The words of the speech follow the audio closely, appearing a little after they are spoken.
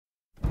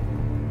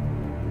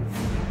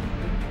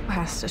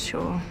Hester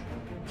Shaw.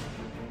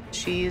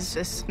 She is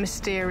this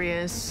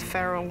mysterious,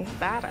 feral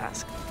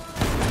badass.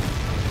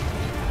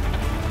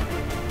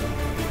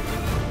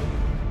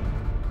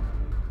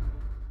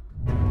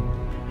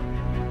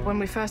 When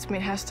we first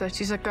meet Hester,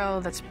 she's a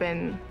girl that's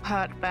been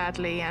hurt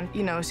badly and,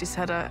 she's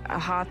had a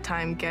hard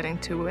time getting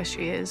to where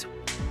she is.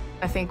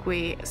 I think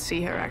we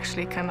see her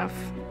actually kind of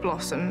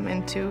blossom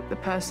into the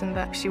person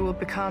that she will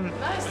become.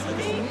 Nice to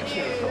meet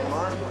you.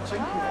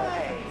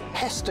 Hi.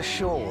 Hester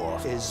Shaw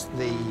is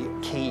the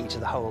key to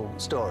the whole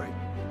story.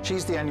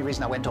 She's the only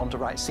reason I went on to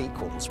write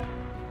sequels.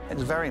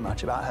 It's very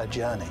much about her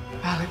journey.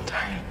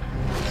 Valentine.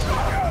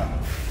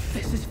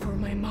 This is for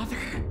my mother.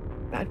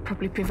 I'd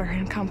probably be very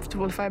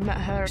uncomfortable if I met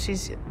her.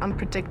 She's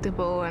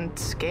unpredictable and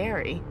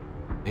scary.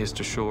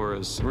 Hester Shaw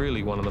is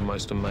really one of the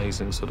most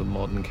amazing sort of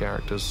modern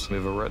characters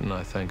ever written,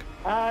 I think.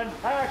 And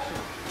action.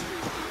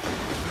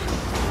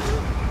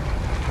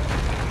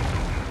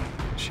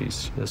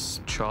 She's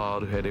this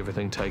child who had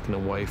everything taken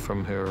away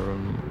from her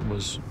and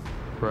was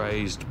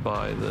raised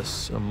by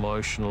this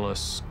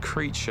emotionless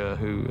creature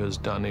who has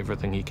done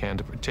everything he can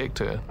to protect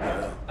her.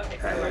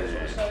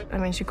 I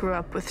mean, she grew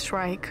up with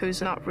Shrike,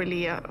 who's not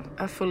really a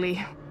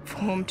fully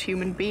formed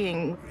human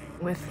being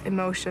with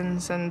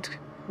emotions and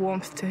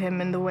warmth to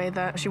him in the way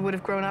that she would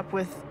have grown up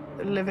with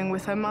living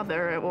with her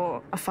mother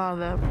or a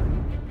father.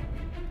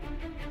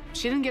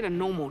 She didn't get a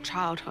normal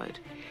childhood,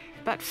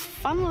 but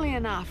funnily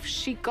enough,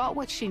 she got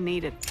what she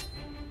needed.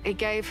 It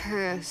gave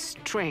her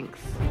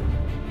strength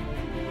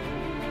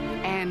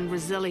and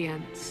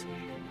resilience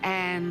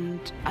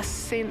and a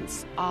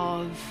sense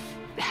of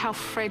how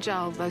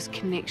fragile those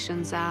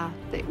connections are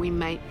that we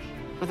make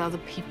with other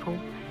people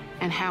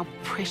and how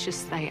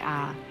precious they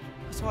are.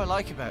 That's what I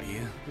like about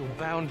you, your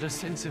boundless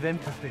sense of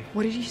empathy.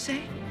 What did you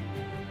say?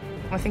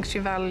 I think she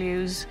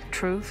values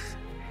truth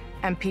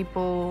and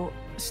people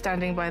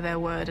standing by their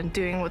word and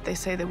doing what they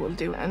say they will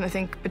do. And I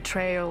think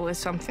betrayal is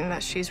something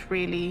that she's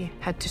really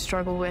had to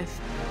struggle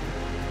with.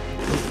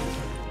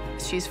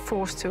 She's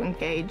forced to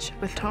engage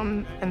with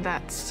Tom, and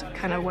that's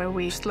kind of where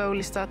we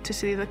slowly start to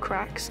see the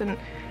cracks and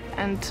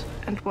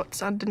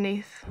what's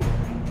underneath.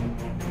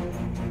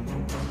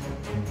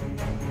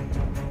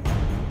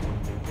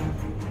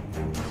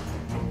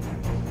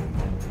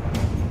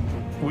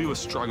 We were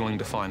struggling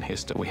to find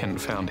Hester. We hadn't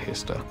found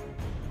Hester.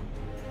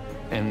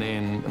 And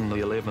then in the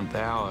 11th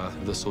hour,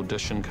 this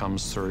audition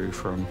comes through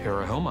from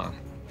Hera Hilma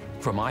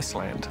from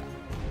Iceland.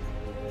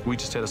 We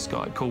just had a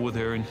Skype call with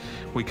her and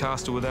we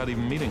cast her without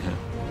even meeting her.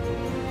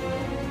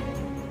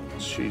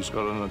 She's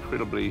got an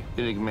incredibly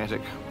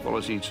enigmatic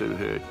quality to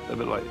her, a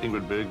bit like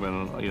Ingrid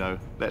Bergman,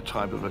 that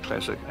type of a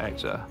classic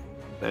actor.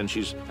 And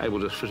she's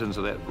able to fit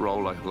into that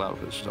role like a glove.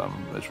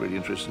 It's really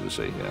interesting to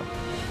see, yeah.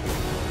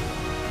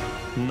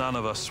 None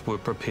of us were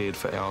prepared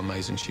for how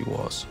amazing she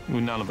was.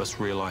 None of us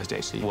realized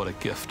actually what a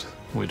gift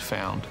we'd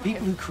found.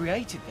 People who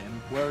created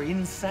them were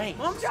insane.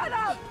 Mom, shut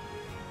up!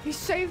 You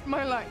saved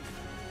my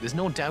life. There's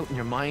no doubt in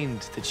your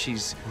mind that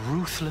she's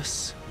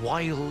ruthless,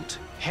 wild.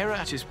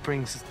 Hera just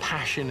brings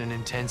passion and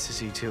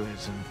intensity to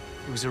it, and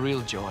it was a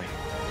real joy.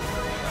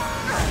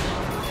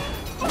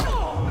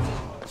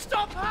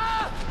 Stop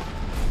her!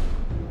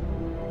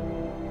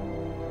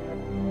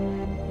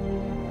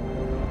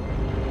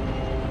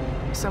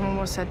 Someone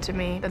once said to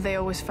me that they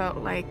always felt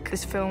like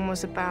this film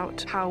was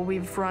about how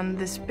we've run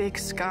this big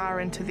scar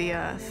into the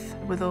earth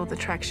with all the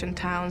traction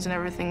towns and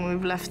everything.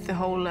 We've left the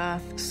whole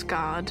earth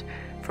scarred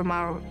from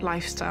our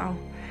lifestyle.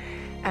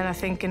 And I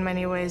think in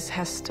many ways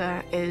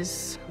Hester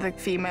is the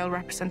female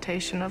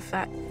representation of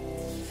that.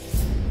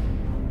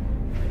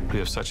 We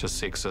have such a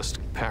sexist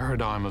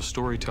paradigm of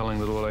storytelling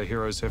that all our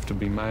heroes have to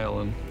be male.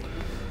 And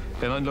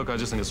look, I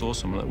just think it's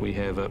awesome that we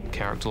have a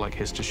character like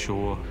Hester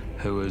Shaw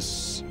who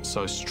is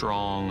so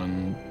strong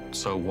and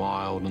so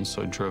wild and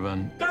so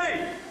driven. 3,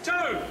 2,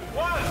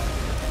 1.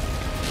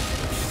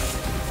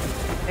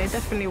 It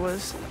definitely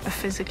was a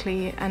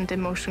physically and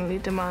emotionally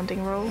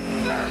demanding role.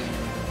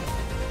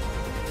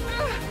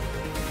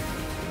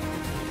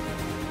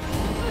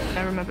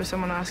 I remember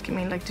someone asking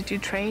me, did you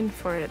train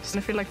for it? And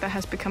I feel like that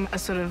has become a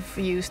sort of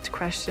used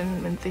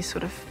question in these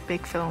sort of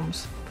big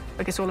films.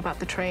 It's all about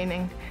the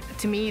training.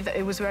 To me,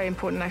 it was very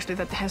important, actually,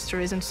 that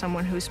Hester isn't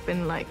someone who's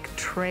been,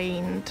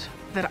 trained,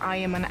 that I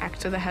am an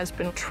actor that has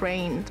been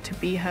trained to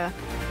be her.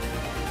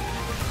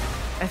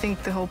 I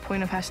think the whole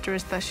point of Hester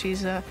is that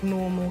she's a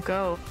normal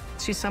girl.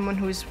 She's someone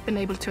who's been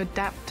able to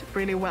adapt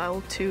really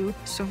well to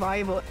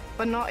survival,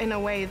 but not in a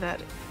way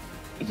that,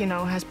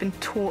 has been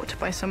taught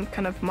by some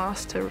kind of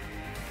master.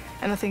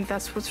 And I think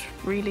that's what's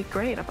really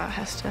great about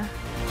Hester.